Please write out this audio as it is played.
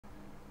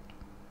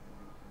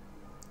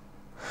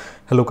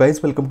Hello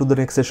guys, welcome to the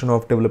next session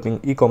of developing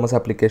e-commerce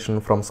application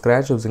from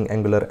scratch using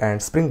Angular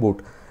and Spring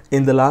Boot.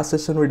 In the last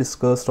session we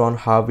discussed on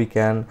how we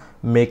can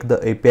make the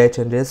API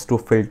changes to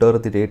filter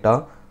the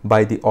data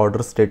by the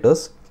order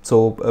status.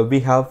 So we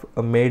have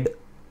made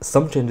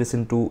some changes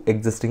into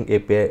existing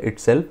API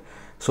itself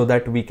so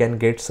that we can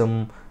get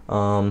some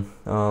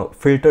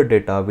filter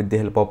data with the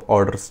help of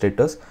order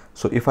status.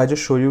 So if I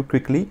just show you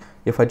quickly,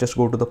 if I just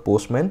go to the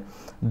Postman,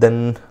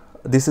 then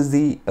this is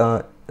the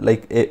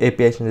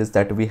API changes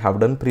that we have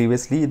done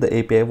previously. The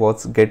API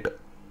was get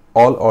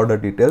all order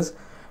details,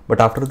 but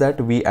after that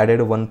we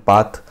added one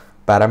path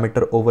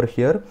parameter over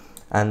here,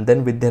 and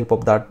then with the help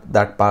of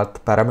that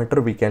path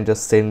parameter we can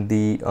just send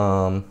the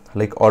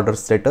order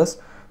status.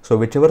 So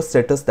whichever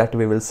status that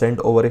we will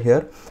send over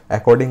here,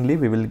 accordingly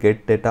we will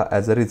get data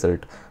as a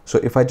result. So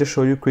if I just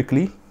show you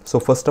quickly, so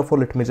first of all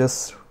let me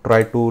just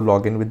try to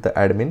log in with the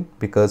admin,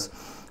 because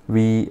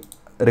we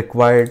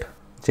required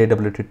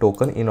JWT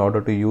token in order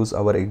to use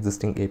our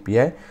existing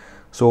API.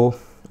 So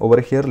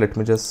over here let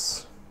me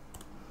just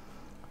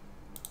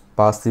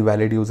pass the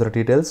valid user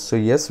details. So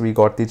yes, we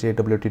got the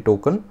JWT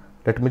token.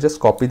 Let me just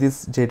copy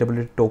this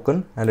JWT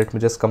token and let me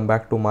just come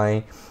back to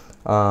my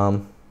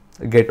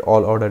get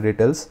all order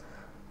details,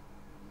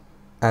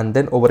 and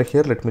then over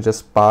here let me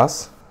just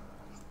pass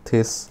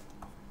this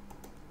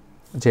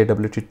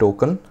JWT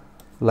token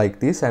like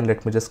this, and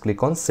let me just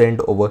click on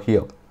send over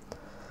here.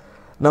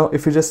 Now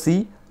if you just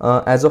see,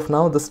 as of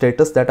now the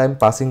status that I'm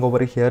passing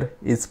over here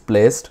is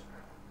placed.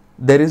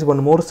 There is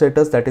one more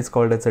status that is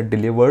called as a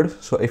delivered.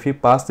 So if we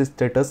pass this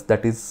status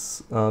that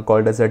is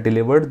called as a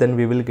delivered, then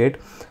we will get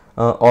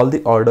all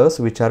the orders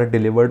which are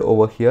delivered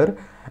over here.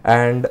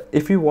 And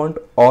if you want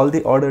all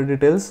the order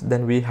details,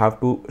 then we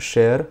have to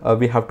share,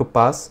 we have to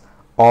pass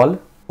all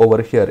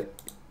over here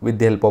with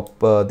the help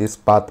of this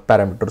path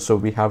parameter. So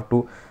we have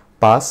to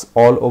pass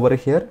all over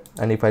here,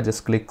 and if I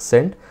just click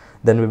send,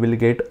 then we will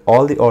get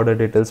all the order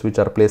details which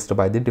are placed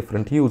by the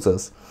different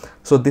users.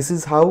 So this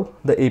is how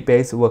the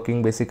API is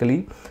working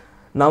basically.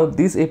 Now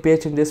these API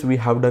changes we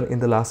have done in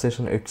the last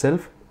session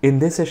itself. In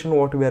this session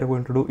what we are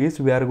going to do is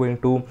we are going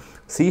to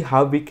see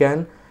how we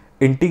can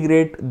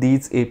integrate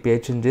these API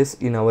changes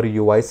in our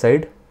UI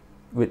side.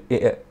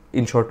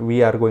 In short,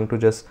 we are going to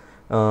just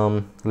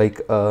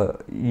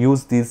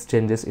use these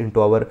changes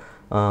into our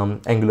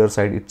Angular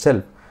side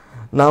itself.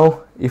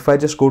 Now if I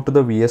just go to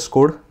the VS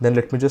Code, then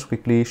let me just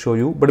quickly show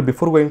you. But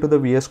before going to the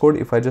VS Code,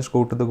 if I just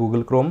go to the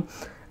Google Chrome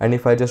and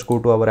if I just go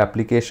to our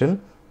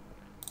application,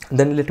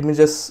 then let me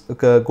just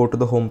go to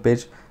the home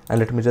page and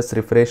let me just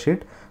refresh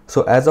it.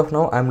 So as of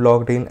now I'm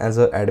logged in as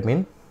an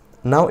admin.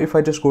 Now if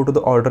I just go to the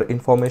order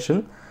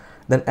information,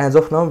 then as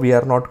of now we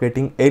are not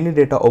getting any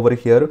data over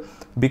here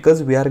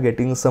because we are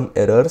getting some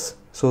errors.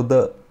 So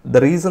the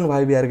reason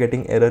why we are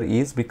getting error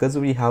is because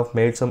we have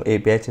made some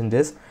API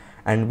changes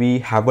and we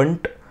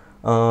haven't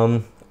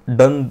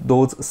done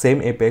those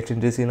same API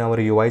changes in our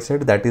UI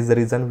side. That is the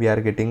reason we are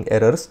getting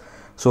errors.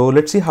 So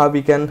let's see how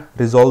we can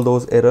resolve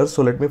those errors.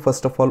 So let me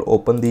first of all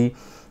open the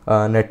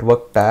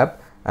network tab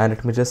and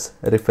let me just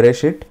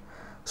refresh it.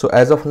 So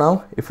as of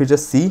now, if you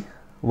just see,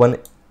 one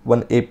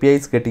API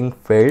is getting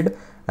failed,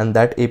 and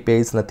that API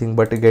is nothing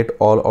but to get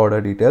all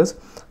order details.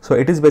 So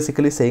it is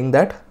basically saying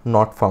that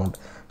not found.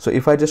 So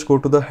if I just go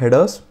to the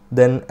headers,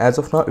 then as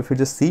of now if you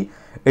just see,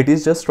 it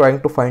is just trying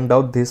to find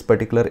out this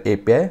particular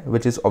API,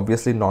 which is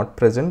obviously not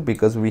present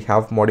because we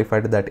have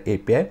modified that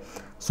API.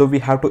 So we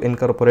have to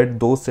incorporate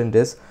those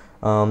changes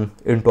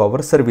into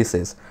our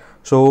services.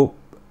 So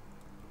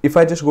if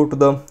I just go to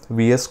the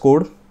VS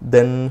Code,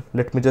 then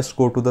let me just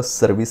go to the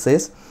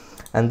services,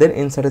 and then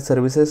inside the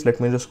services let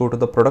me just go to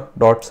the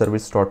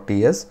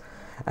product.service.ts,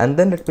 and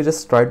then let me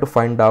just try to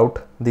find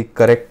out the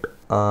correct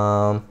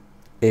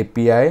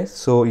API.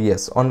 So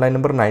yes, on line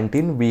number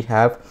 19 we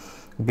have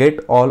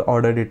get all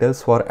order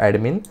details for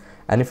admin,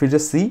 and if you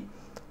just see,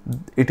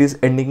 it is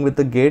ending with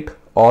the get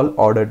all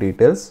order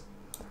details.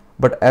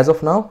 But as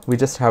of now we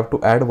just have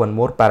to add one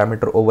more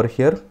parameter over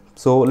here.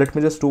 So let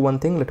me just do one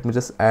thing. Let me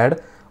just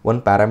add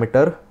one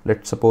parameter.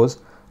 Let's suppose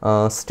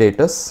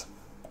status,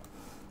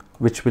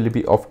 which will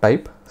be of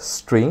type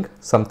string,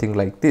 something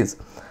like this.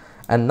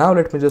 And now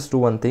let me just do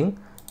one thing.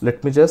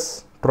 Let me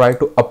just try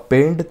to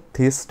append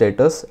this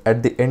status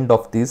at the end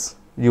of this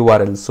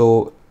URL.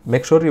 So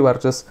make sure you are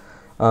just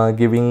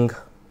giving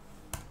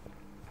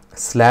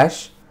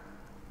slash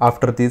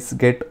after this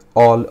get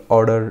all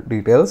order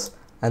details,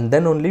 and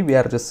then only we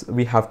have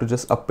to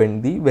just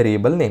append the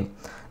variable name.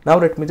 Now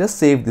let me just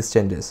save these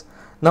changes.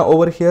 Now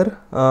over here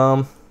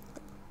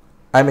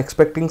I'm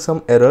expecting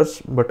some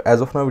errors, but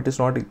as of now it is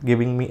not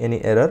giving me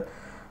any error.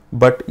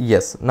 But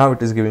yes, now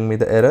it is giving me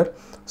the error.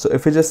 So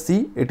if you just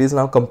see, it is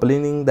now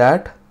complaining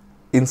that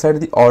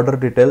inside the order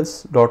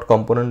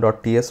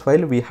details.component.ts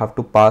file we have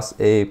to pass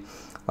a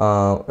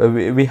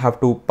we have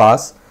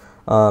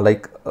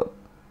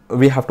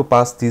to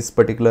pass this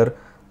particular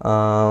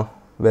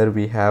where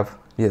we have,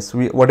 yes,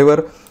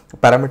 whatever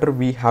parameter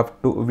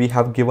we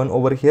have given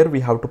over here,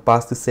 we have to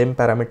pass the same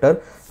parameter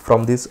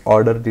from this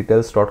order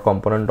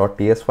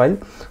details.component.ts file.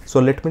 So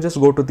let me just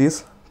go to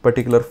this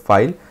particular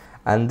file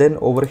And then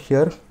over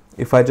here,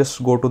 if I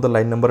just go to the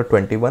line number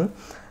 21,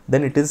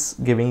 then it is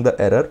giving the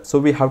error. So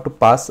we have to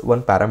pass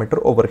one parameter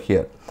over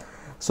here.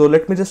 So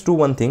let me just do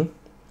one thing.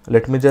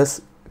 Let me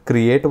just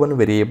create one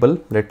variable,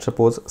 let's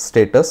suppose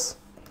status,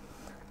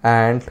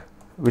 and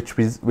which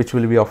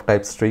will be of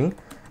type string,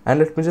 and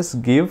let me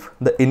just give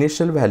the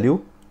initial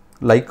value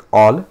like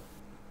all,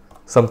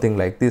 something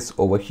like this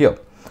over here.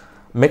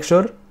 Make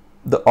sure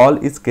the all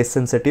is case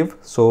sensitive,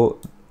 so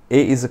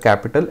A is a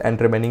capital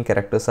and remaining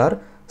characters are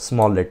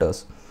small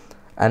letters.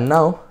 And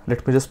now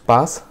let me just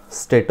pass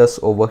status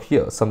over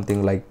here,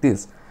 something like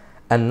this.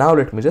 And now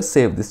let me just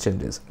save these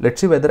changes.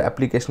 Let's see whether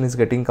application is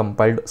getting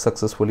compiled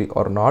successfully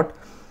or not.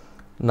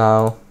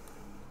 Now,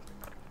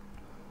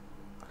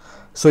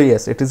 so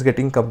yes, it is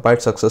getting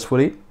compiled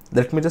successfully.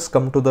 Let me just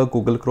come to the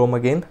Google Chrome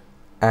again,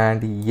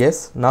 and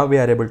yes, now we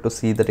are able to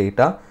see the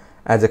data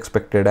as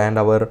expected, and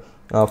our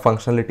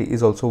functionality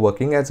is also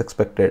working as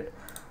expected.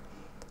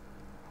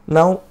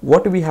 Now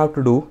what we have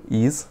to do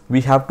is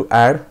we have to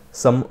add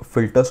some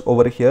filters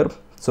over here.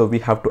 So we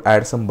have to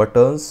add some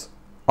buttons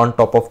on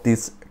top of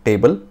this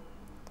table,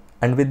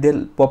 and with the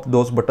help of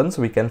those buttons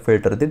we can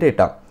filter the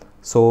data.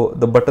 So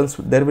the buttons,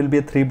 there will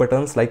be 3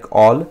 buttons like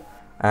all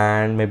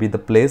and maybe the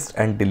placed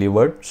and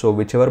delivered. So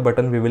whichever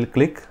button we will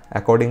click,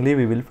 accordingly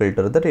we will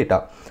filter the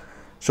data.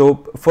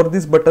 So for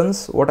these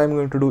buttons, what I'm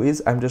going to do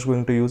is I'm just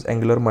going to use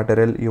Angular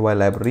Material UI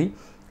library.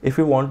 If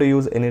you want to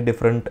use any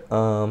different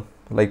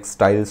like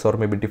styles or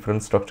maybe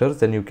different structures,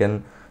 then you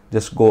can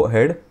just go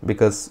ahead,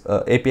 because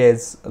API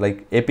is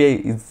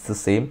the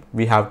same.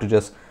 We have to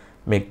just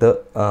make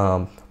the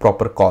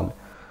proper call.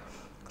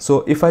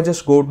 So if I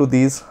just go to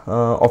this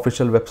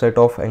official website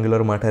of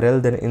Angular Material,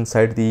 then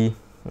inside the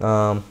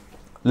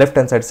left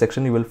hand side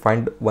section you will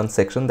find one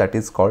section that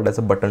is called as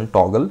a button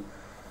toggle.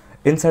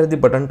 Inside the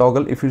button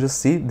toggle, if you just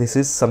see, this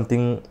is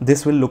something,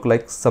 this will look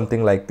like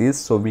something like this.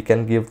 So we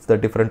can give the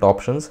different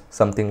options,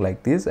 something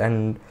like this,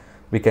 and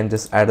we can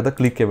just add the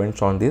click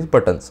events on these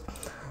buttons.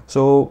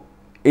 So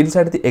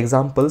inside the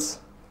examples,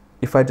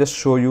 if I just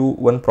show you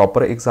one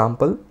proper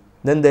example,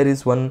 then there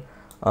is one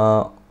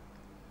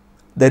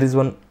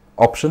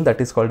option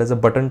that is called as a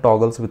button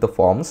toggles with the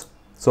forms.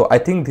 So I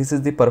think this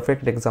is the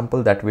perfect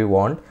example that we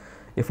want.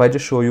 If I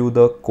just show you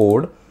the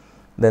code,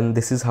 then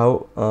this is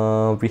how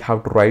we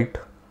have to write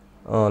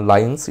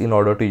lines in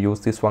order to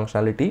use this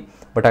functionality,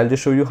 but I'll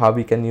just show you how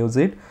we can use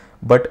it.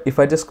 But if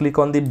I just click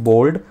on the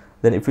bold,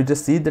 then if you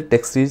just see, the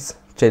text is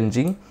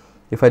changing.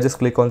 If I just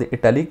click on the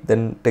italic,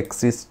 then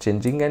text is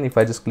changing, and if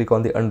I just click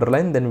on the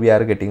underline, then we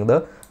are getting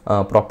the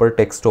proper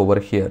text over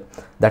here.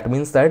 That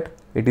means that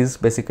it is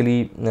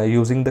basically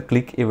using the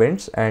click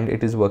events and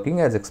it is working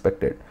as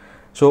expected.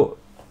 So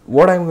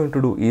what I'm going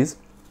to do is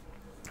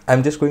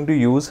I'm just going to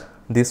use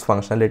this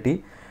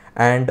functionality.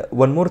 And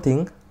one more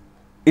thing,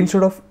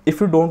 instead of,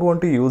 if you don't want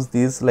to use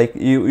these, like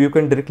you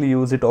can directly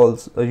use it,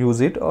 also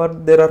or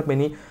there are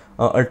many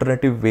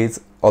alternative ways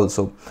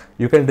also.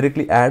 You can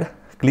directly add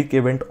click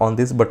event on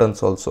these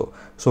buttons also.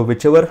 So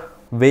whichever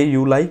way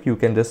you like, you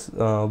can just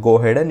go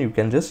ahead and you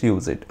can just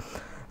use it.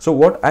 So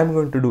what I'm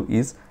going to do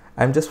is,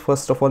 I'm just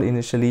first of all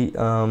initially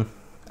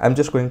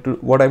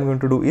what I'm going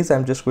to do is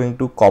I'm just going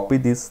to copy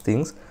these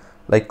things,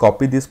 like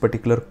copy this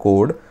particular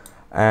code,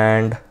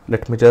 and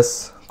let me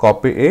just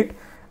copy it,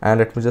 and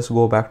let me just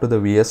go back to the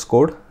VS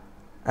Code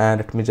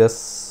and let me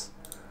just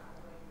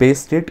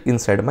paste it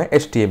inside my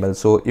HTML.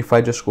 So if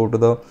I just go to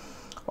the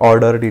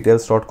order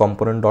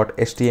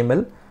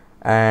details.component.html,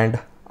 and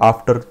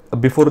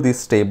before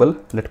this table,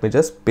 let me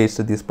just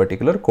paste this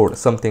particular code,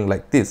 something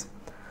like this.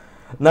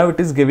 Now it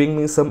is giving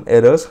me some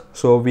errors,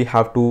 so we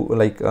have to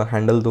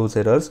handle those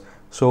errors.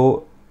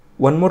 So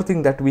one more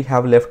thing that we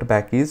have left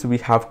back is we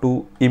have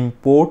to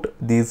import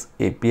these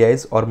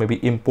APIs, or maybe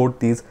import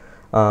these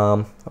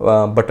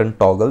button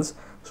toggles.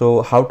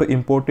 So how to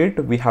import it?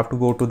 We have to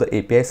go to the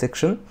API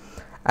section,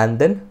 and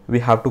then we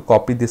have to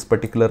copy this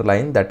particular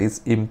line, that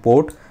is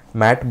import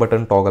mat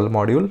button toggle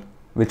module,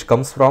 which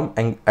comes from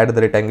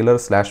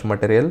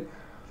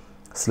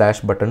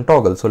 @angular/material/button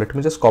toggle. So let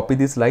me just copy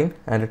this line,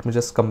 and let me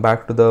just come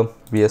back to the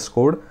VS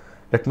Code.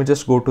 Let me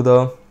just go to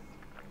the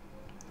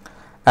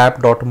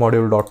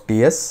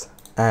app.module.ts,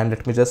 and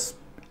let me just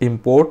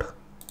import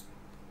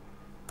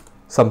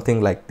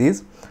something like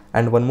this.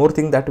 And one more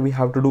thing that we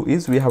have to do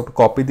is we have to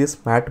copy this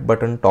mat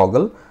button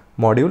toggle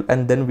module,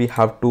 and then we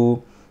have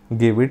to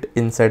give it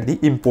inside the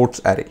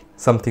imports array,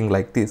 something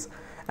like this.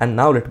 And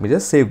now let me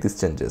just save these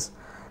changes.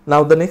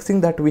 Now the next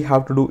thing that we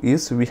have to do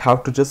is we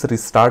have to just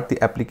restart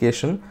the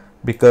application,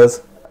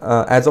 because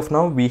as of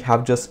now we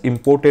have just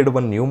imported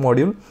one new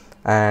module,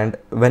 and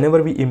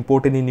whenever we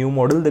import any new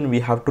module, then we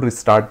have to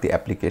restart the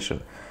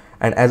application.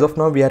 And as of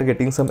now we are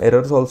getting some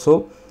errors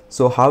also.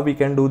 So how we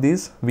can do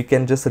this? We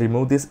can just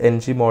remove this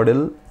ng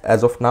module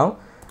as of now,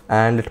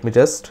 and let me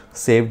just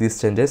save these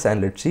changes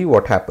and let's see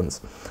what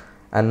happens.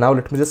 And now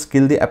let me just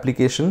kill the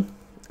application,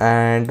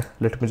 and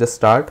let me just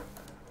start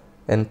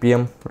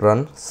npm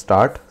run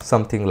start,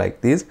 something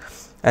like this,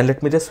 and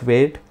let me just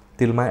wait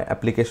till my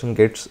application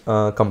gets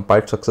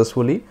compiled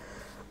successfully.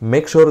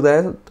 Make sure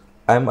that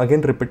I'm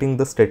again repeating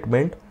the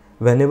statement,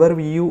 whenever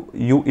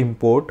you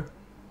import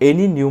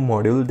any new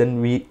module,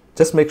 then we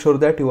just make sure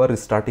that you are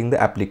restarting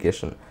the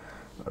application,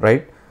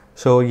 right?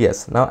 So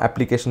yes, now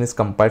application is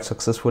compiled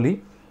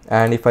successfully.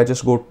 And if I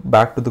just go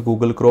back to the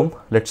Google Chrome,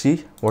 let's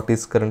see what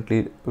is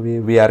currently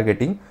we are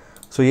getting.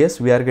 So yes,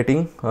 we are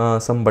getting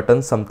some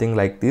buttons, something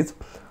like this.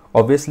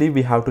 Obviously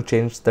we have to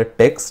change the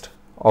text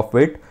of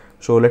it.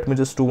 So let me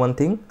just do one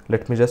thing.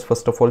 Let me just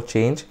first of all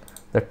change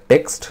the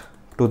text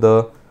to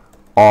the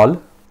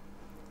all.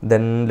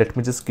 Then let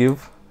me just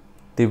give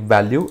the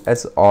value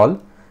as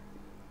all.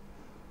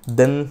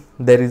 Then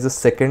there is a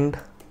second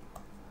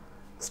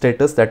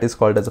status that is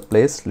called as a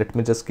placed. Let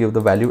me just give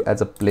the value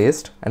as a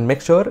placed, and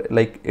make sure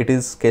like it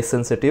is case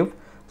sensitive.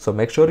 So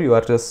make sure you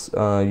are just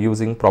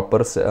using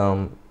proper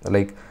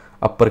like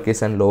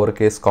uppercase and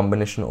lowercase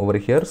combination over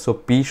here. So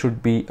P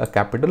should be a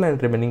capital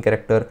and remaining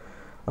character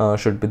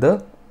should be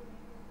the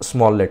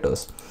small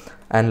letters.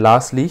 And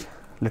lastly,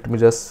 let me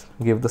just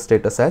give the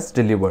status as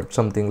delivered,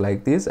 something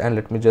like this, and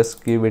let me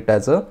just give it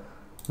as a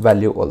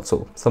value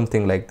also,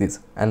 something like this.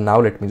 And now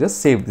let me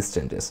just save these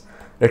changes.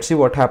 Let's see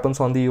what happens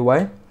on the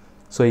UI.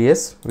 So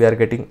yes, we are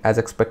getting as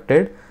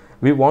expected.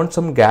 We want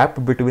some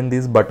gap between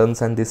these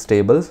buttons and these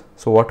tables.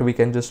 So what we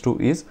can just do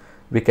is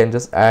we can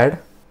just add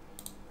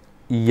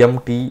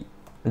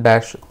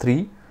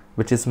emt-3,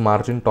 which is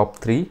margin top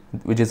 3,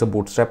 which is a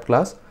bootstrap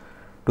class,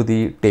 to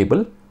the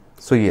table.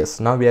 So yes,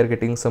 now we are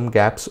getting some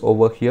gaps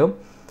over here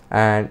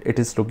and it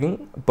is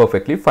looking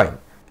perfectly fine.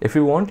 If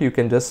you want, you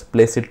can just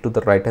place it to the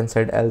right hand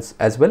side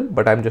as well,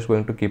 but I'm just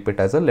going to keep it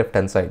as a left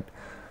hand side.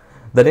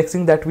 The next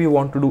thing that we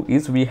want to do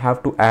is we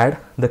have to add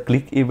the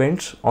click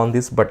events on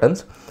these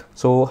buttons.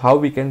 So how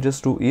we can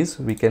just do is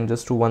we can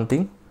just do one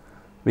thing.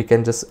 We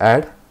can just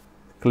add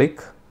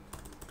click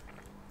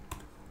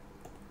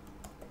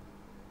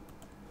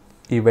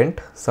event,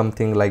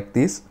 something like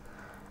this.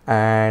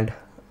 And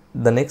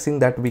the next thing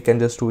that we can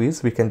just do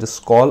is we can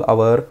just call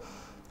our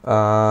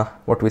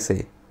what we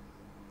say,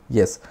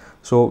 yes,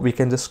 so we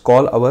can just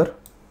call our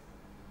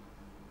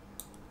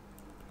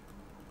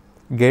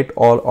get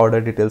all order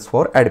details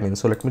for admin.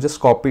 So let me just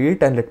copy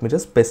it and let me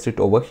just paste it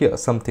over here,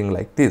 something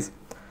like this.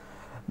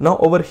 Now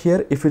over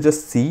here, if you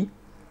just see,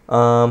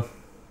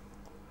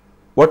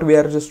 what we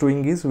are just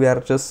doing is we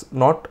are just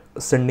not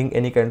sending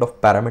any kind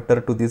of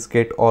parameter to this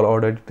get all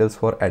order details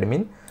for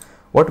admin.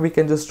 What we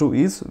can just do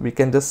is we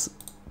can just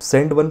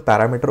send one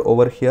parameter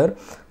over here.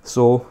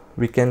 So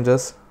we can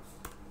just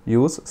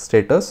use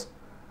status,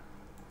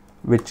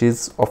 which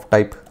is of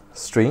type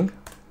string,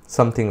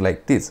 something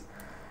like this.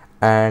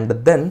 And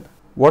then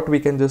what we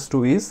can just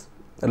do is,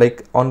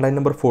 like on line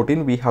number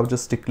 14, we have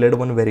just declared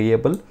one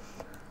variable.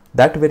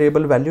 That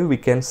variable value we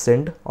can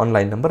send on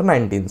line number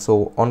 19.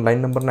 So on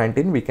line number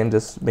 19, we can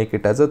just make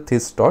it as a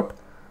this dot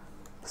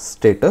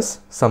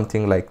status,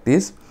 something like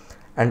this.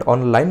 And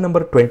on line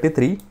number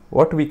 23,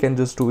 what we can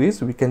just do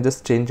is we can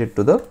just change it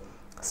to the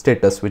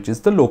status, which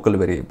is the local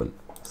variable,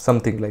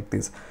 something like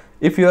this.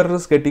 If you are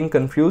just getting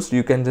confused,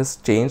 you can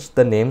just change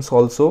the names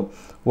also.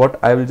 What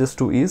I will just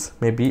do is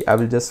maybe I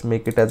will just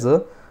make it as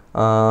a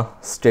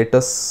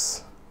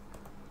status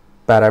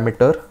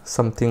parameter,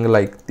 something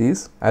like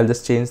this. I'll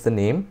just change the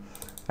name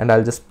and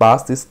I'll just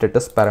pass this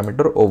status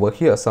parameter over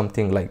here,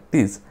 something like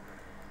this.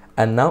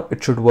 And now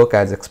it should work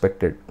as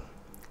expected.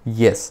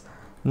 Yes.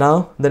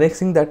 Now the next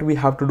thing that we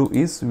have to do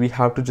is we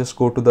have to just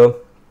go to the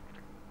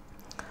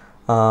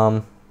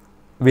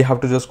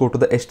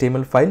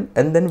HTML file,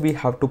 and then we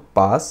have to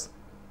pass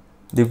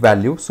the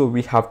value. So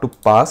we have to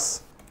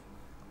pass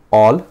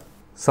all,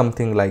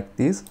 something like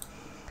this.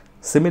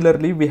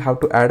 Similarly, we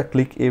have to add a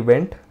click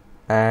event,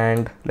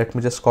 and let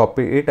me just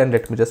copy it and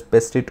let me just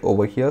paste it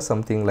over here,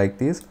 something like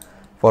this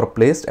for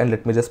placed, and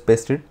let me just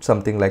paste it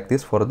something like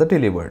this for the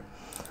delivered.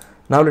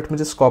 Now let me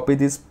just copy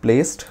this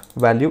placed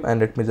value and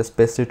let me just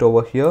paste it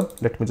over here.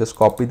 Let me just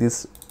copy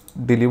this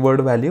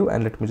delivered value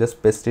and let me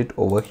just paste it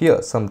over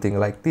here, something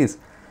like this.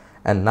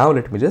 And now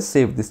let me just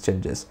save these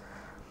changes.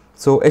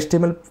 So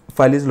HTML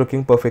file is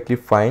looking perfectly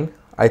fine.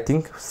 I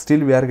think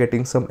still we are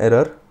getting some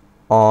error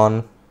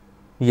on,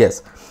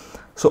 yes.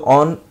 So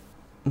on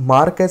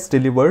mark as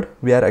delivered,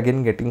 we are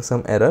again getting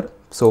some error.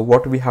 So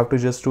what we have to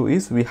just do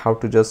is we have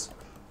to just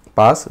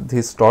pass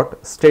this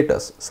dot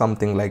status,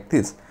 something like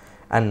this.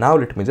 And now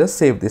let me just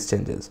save these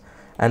changes.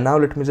 And now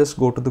let me just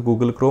go to the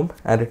Google Chrome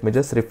and let me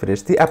just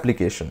refresh the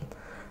application.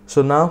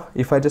 So now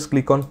if I just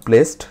click on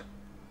placed,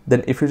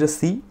 then if you just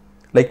see,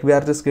 like we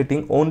are just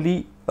getting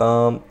only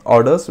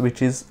orders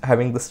which is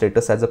having the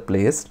status as a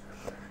placed.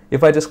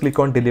 If I just click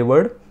on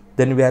delivered,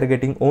 then we are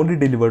getting only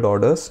delivered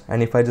orders.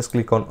 And if I just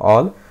click on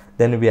all,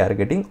 then we are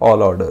getting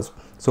all orders.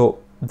 So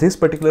these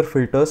particular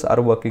filters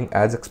are working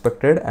as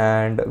expected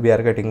and we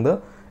are getting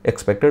the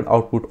expected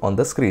output on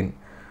the screen.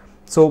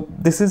 So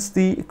this is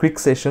the quick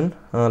session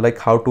like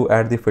how to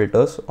add the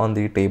filters on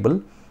the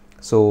table.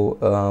 So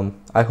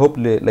I hope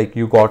like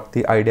you got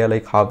the idea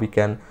like how we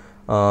can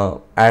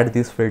add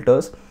these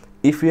filters.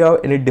 If you have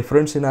any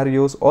different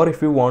scenarios or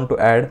if you want to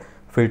add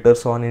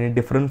filters on any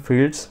different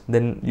fields,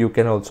 then you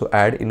can also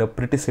add in a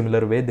pretty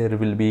similar way. There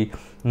will be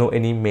no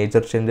any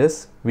major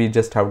changes. We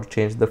just have to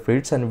change the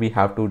fields, and we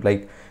have to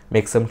like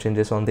make some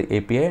changes on the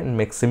API and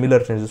make similar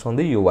changes on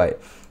the UI.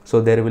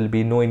 So there will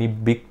be no any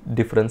big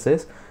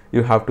differences.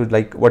 You have to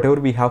like whatever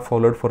we have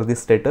followed for the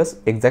status,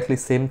 exactly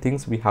same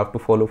things we have to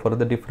follow for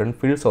the different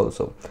fields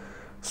also.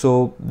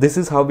 So this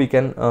is how we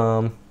can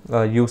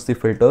use the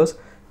filters.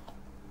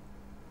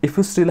 If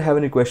you still have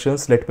any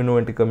questions, let me know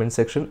in the comment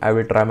section. I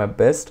will try my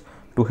best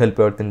to help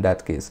you out in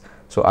that case.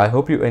 So I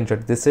hope you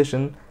enjoyed this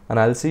session, and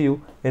I'll see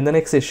you in the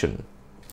next session.